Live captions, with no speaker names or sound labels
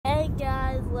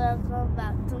welcome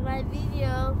back to my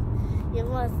video. You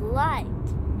must like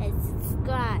and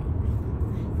subscribe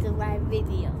to my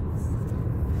videos.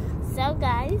 So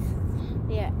guys,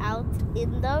 we are out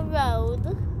in the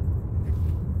road.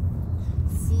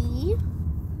 See?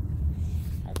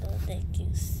 I don't think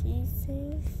you see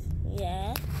things.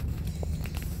 Yeah.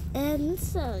 And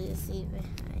so you see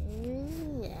behind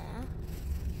me, yeah.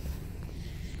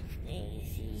 And you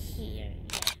see here,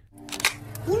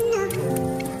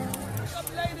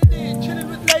 Chilling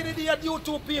with Lady D and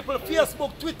YouTube people,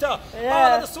 Facebook, Twitter, all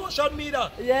of the social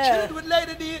media. Chilling with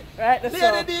Lady D. Right,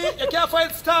 Lady D, you can't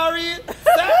find story.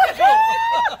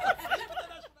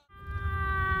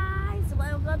 guys,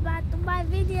 welcome back to my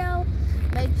video.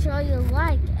 Make sure you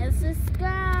like and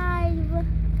subscribe.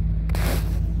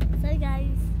 So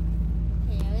guys,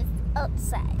 here is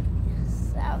outside.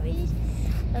 Sorry,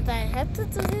 but I have to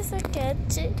do this again.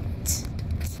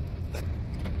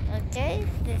 Okay,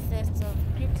 this is some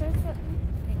pictures of me.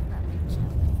 Take that picture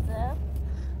of myself.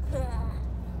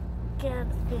 Good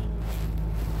thing.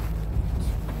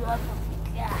 Drop of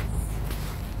gas.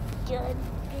 Good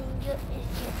finger is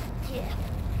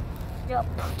your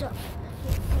drop.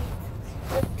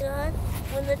 The gun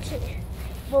on the tree.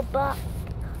 My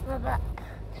back.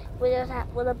 With a hat,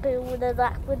 with a pin, with a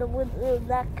rack, with a wooden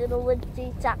rack, and a wooden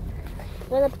sea-sack.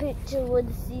 With a picture with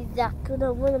a sea-sack, with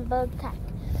a wooden bow tack.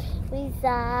 We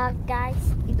saw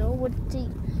guys, you know what to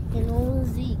eat, you know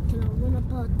what to eat, you know what a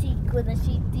party, with a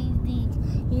sheet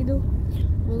you know,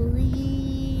 we'll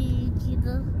eat, you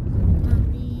know,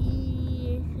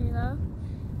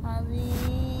 I'll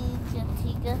eat, your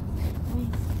tiger, we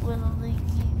will eat,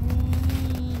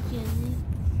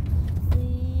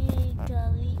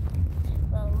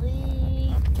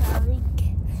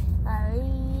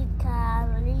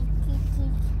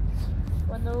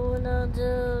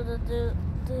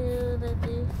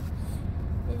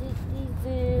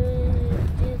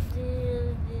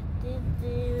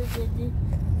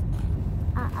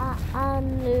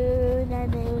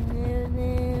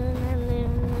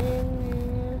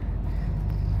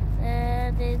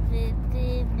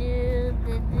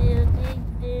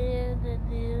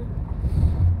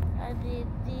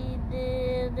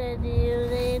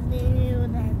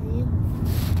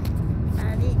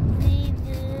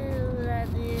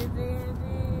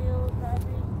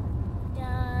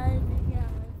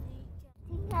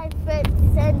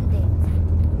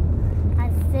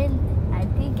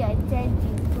 I sent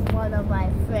it to one of my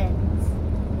friends.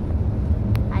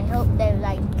 I hope they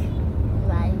like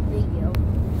my video.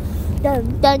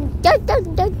 Dun dun dun dun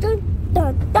dun dun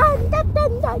dun dun dun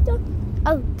dun dun dun.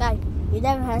 Oh guys, you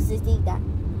never have to see that.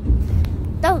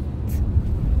 Don't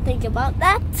think about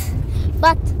that.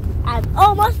 But I'm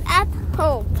almost at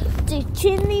home. The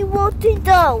chili water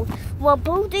dough. One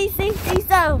booty 60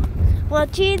 so. One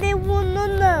chili wanna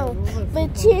know.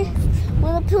 But chili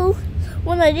wanna poo.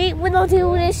 When I eat, when I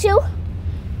do this show,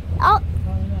 oh,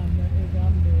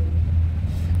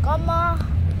 come on,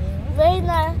 rain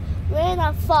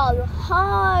fall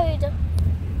hard.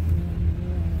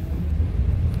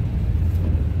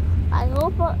 I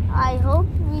hope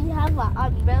we have an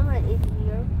umbrella in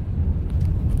here.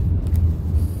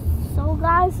 So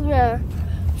guys, we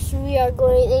are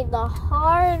going in the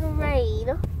hard rain.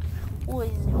 It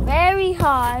was very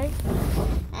hard.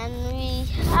 And we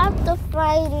have to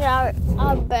find our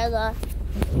umbrella.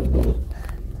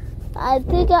 I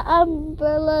think our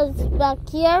umbrella is back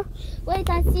here. Wait,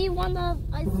 I see a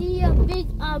big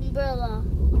umbrella.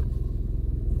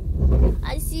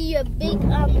 I see a big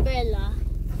umbrella.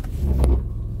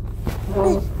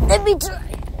 Let me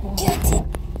try. Get it.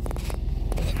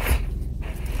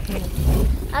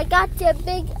 I got your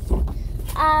big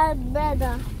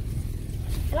umbrella.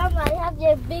 Come, I have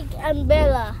your big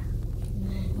umbrella.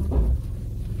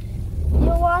 You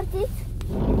want it?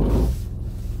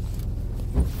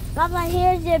 Papa,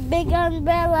 here's your big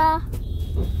umbrella.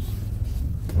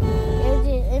 Here's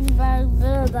your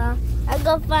umbrella. I'm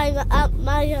gonna find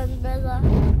my umbrella.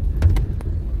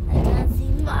 I can't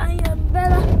see my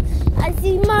umbrella. I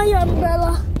see my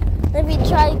umbrella. Let me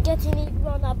try getting it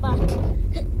on the back.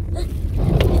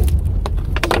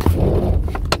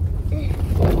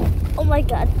 Oh my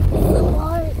god.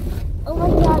 Oh my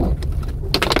god.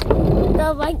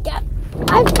 Oh my god.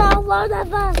 I fell on the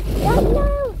bus.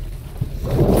 No.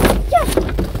 Yes.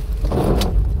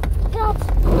 God.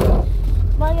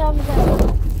 My umbrella.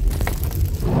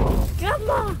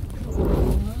 Grandma.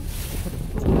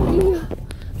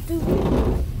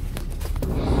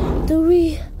 Do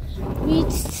we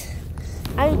reach?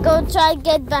 I'm gonna try to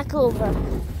get back over.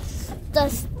 The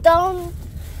stone.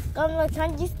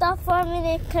 Can you stop for a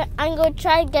minute? I'm gonna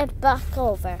try to get back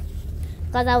over.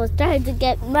 because I was trying to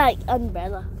get my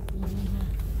umbrella.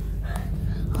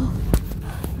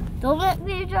 Don't let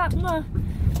me drop my.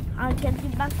 I'll get you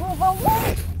back over.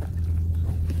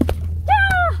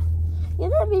 Ah! You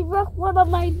let me break one of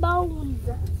my bones.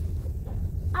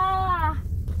 Ah!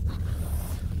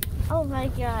 Oh my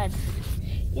God!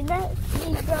 You let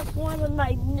me break one of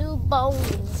my new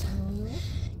bones.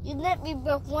 You let me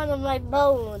break one of my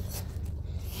bones.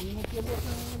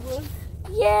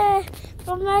 Yeah,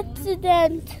 from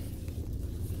accident.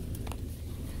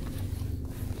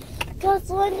 Because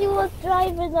when you were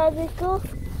driving, Abigail,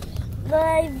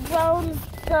 my bones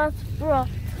got broke.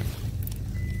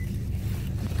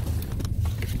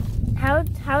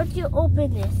 How'd you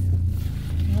open this?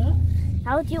 Huh?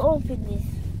 How'd you open this?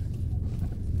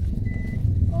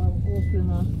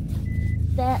 Open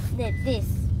This.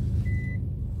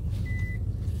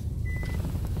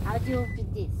 How'd you open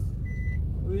this?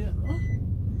 Yeah.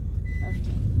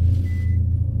 Okay.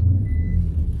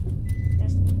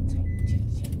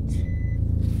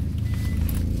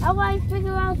 How do I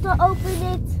figure out to open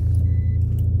it?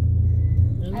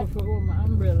 And look for my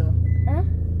umbrella Huh?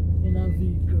 in a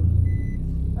vehicle.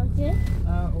 Okay.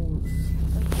 Our house.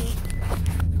 Okay.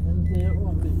 And they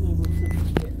won't be able to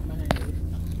get my head.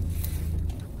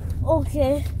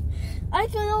 Okay. I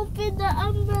can open the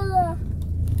umbrella,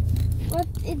 but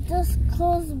it just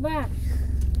closed back.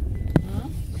 Huh?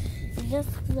 It just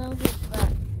closed it back.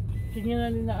 Thinking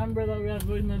that in the umbrella we are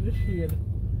going to the shade.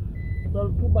 So I'll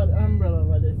put back the umbrella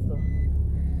over there, so.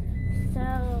 So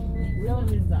We don't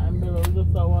need the umbrella, we just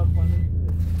walk on it.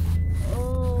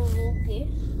 Oh, okay.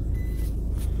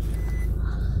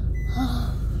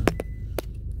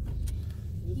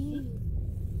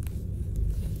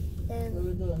 So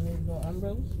we don't need no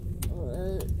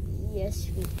umbrellas? Yes,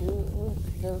 we do.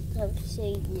 We don't have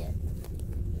shade yet.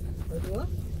 But what?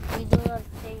 We don't have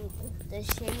shade. The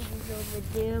shade is over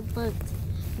there, but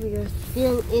we are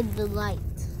still in the light.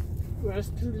 We're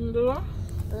still in the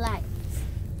Light.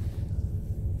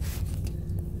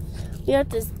 We have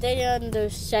to stay under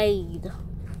shade.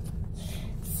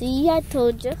 See, I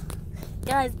told you.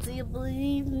 Guys, do you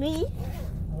believe me?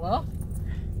 what?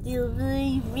 Do you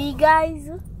believe me, guys?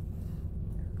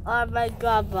 Or my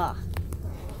grandma?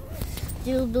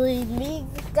 Do you believe me,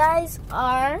 guys,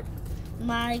 or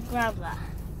my grandma?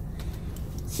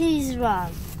 She's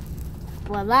wrong.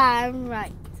 Well, I'm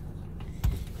right.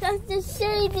 Because the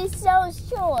shade is so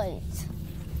short.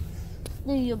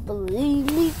 Do you believe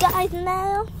me, guys,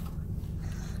 now?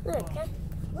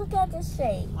 Look at the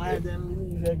shade. I don't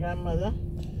believe your grandmother.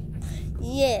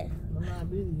 Yeah. I'm not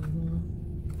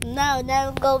believing Now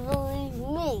I'm gonna believe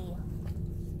me.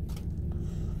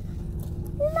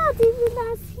 You're not even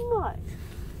that smart.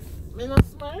 you. Me not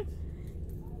smart?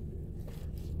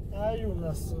 Are you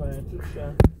not smart,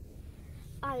 Tusha?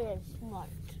 I am smart.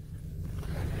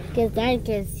 Because I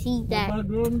can see The that.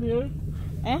 background there?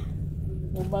 Eh?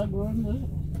 The background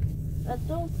there? I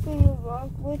don't feel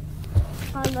wrong with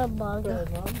Hannah Bugger.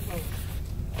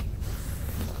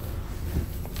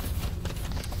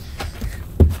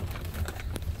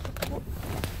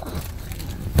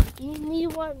 You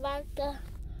need one basket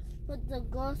for the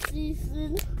groceries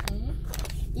in?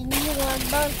 You need one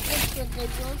basket for the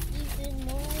groceries in?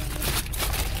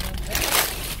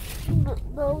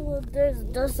 No,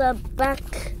 there's a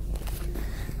back.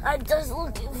 I'm just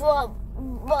looking for a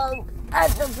bug at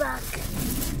the back.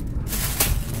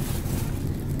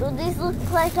 Do these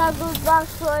look like a good bag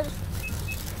for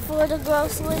the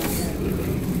groceries?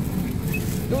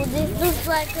 Do these look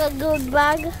like a good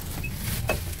bag?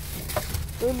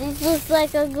 Do these look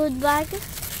like a good bag?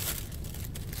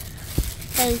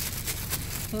 Hey.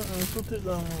 Put it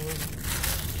down.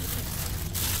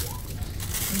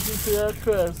 And keep your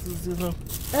crosses, you know.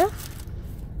 Huh?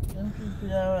 And keep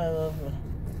your right over.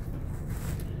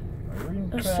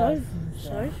 Sorry.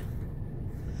 Sorry.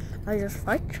 I just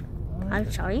fight.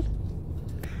 I'm sorry.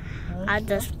 I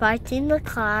just fight in the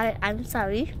car. I'm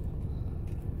sorry.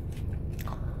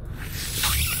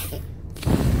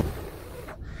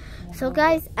 So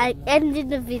guys, I ended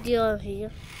the video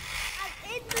here. I'm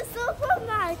in the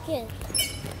supermarket.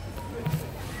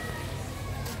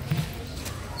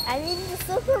 I'm in the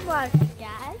supermarket,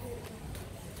 guys.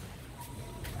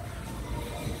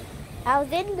 I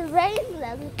was in the rain,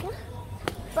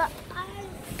 but I'm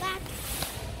back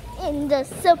in the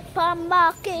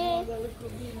supermarket.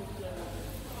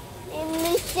 In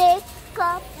the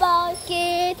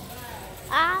supermarket.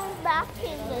 I'm back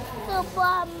in the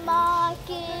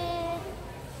supermarket.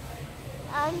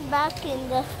 I'm back in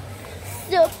the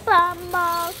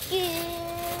supermarket.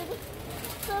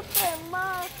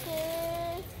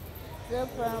 Supermarket.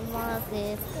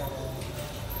 Supermarket.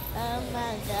 Oh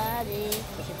my daddy.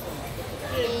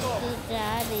 It's the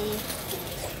daddy.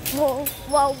 Whoa,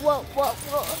 whoa, whoa, whoa,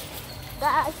 whoa.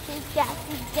 Gassy,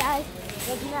 gassy, guys.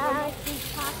 Nasty,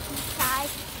 cocky, tie.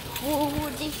 Woo,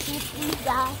 this shitty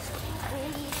guys.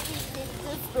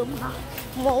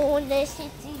 More than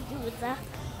shitty user.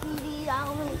 He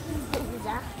always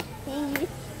user.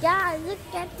 Yeah,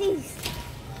 look at these.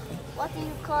 What do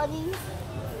you call these?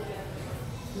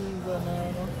 Green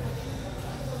banana.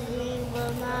 Green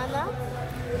banana.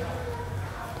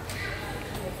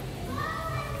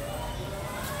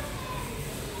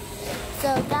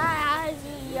 So guys,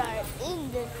 we are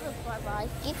in the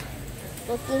supermarket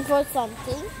looking for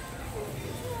something.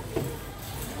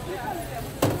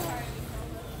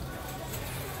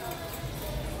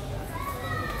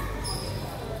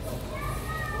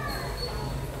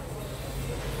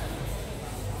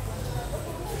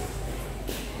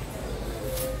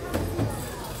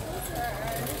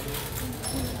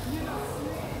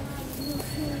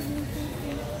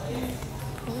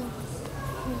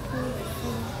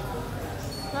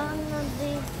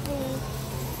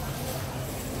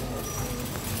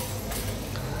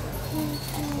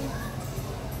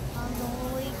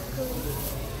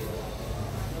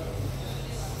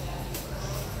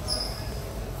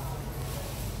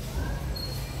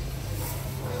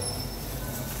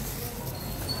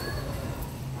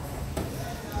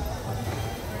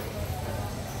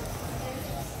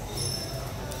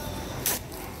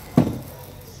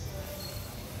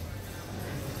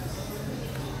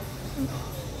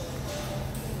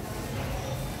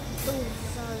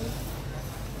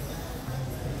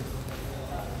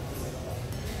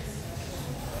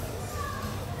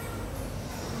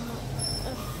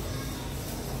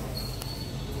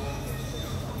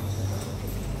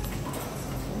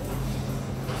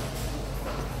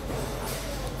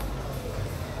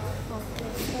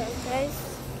 Guys,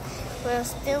 we're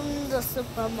still in the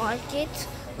supermarket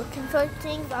looking for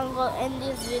things. I'm going to end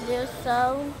this video.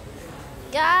 So,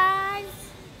 guys,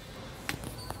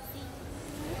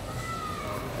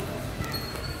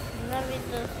 let me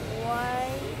just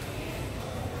wipe.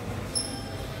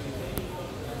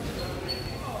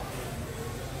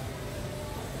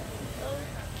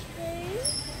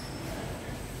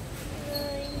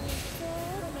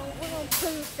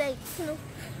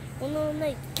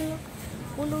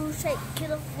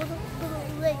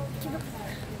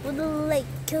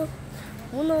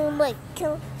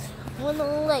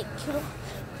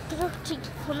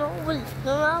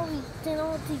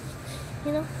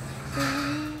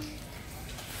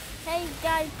 Hey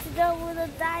guys, you know what to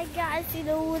die, guys. You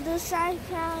know what to shine,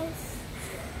 guys.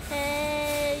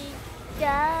 Hey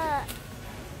guys.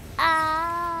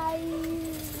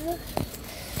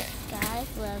 Guys,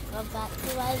 welcome back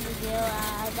to my video.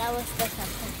 That was the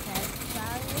second time.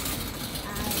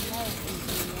 I love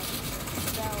video.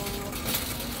 So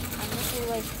I'm looking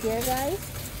right here, guys.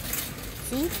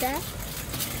 See that?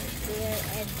 There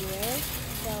and there.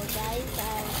 So guys,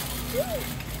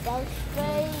 go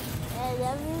straight and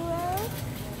everywhere.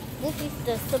 This is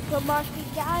the supermarket,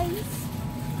 guys.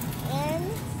 And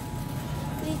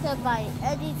we can buy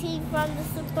anything from the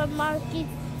supermarket,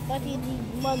 but you need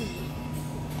money.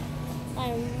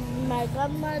 And my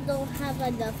grandma don't have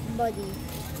enough money.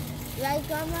 Right,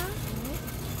 Grandma?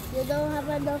 Mm-hmm. You don't have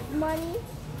enough money?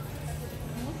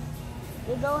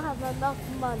 Mm-hmm. You don't have enough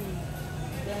money.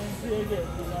 Then you get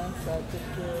the answer to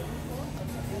care.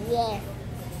 Yeah.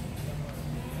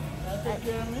 You take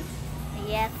care of me?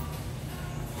 Yes.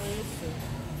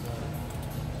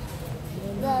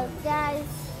 So guys,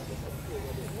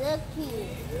 look here.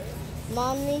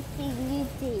 Mommy Figgy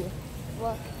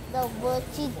what the word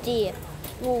she did.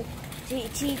 Oh, she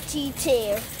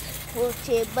there. What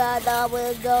about I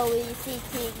will go and see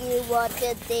Piggy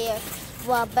water there.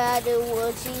 What about the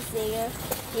word she's there?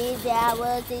 Is that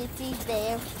what she's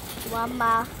there? One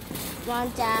ma,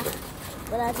 one child.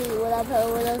 What I see, what I put,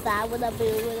 what I say, what I do,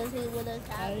 what I see, what I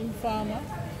say. Are you informer?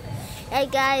 Hey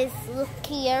guys, look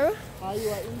here. Are you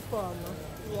an informer?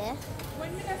 Yeah.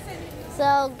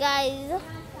 So guys,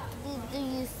 do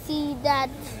you see that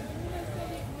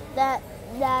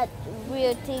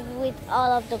weird thing with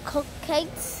all of the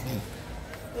cupcakes?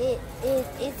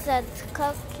 It's a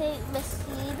cupcake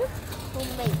machine who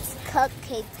makes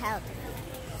cupcakes out of it.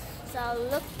 So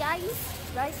look guys,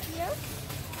 right here.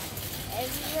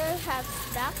 Everywhere has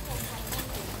stuff.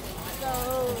 So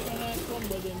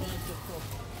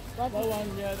what? That one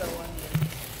there, that one there.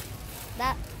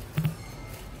 That.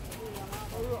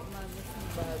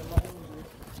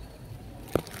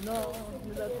 No,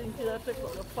 you don't think you take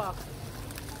up the pack.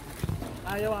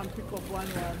 I want to pick up one.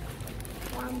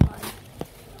 One.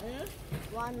 Eh?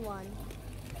 One.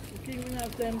 The king will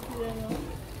have time to you know.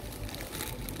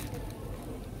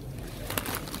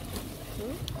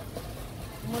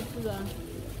 How much is that?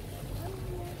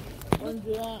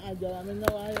 100 and I mean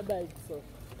now on your bike so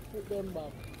put them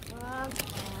back.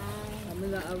 I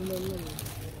mean I have no money.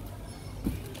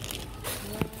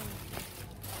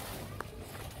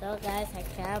 So guys, I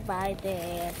can't buy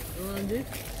this. You want this?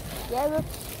 Yeah, look,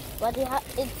 but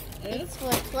it's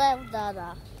for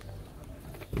 $12.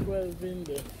 12 in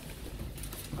there.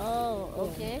 Oh,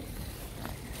 okay.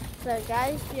 So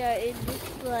guys, we are in this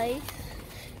place.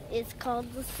 It's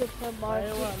called the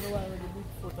supermarket. I want the one with the big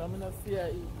foot. I'm gonna see I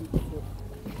eat big foot.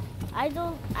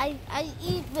 I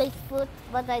eat Bigfoot,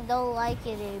 but I don't like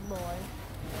it anymore.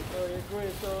 So you go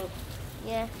so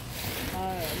Yeah.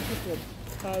 alright, look at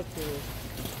cartoon.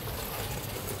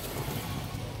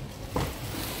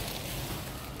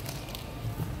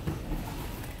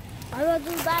 I don't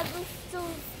do that.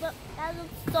 That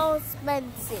looks so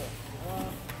expensive.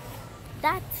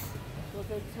 That. So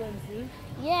expensive?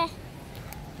 Yeah.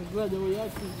 The brother we have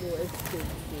is more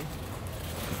expensive.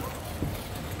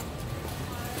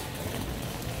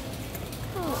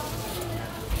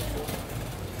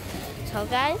 So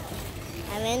guys,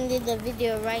 I'm ending the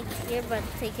video right here, but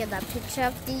taking a picture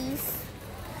of these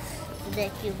so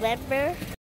that you remember.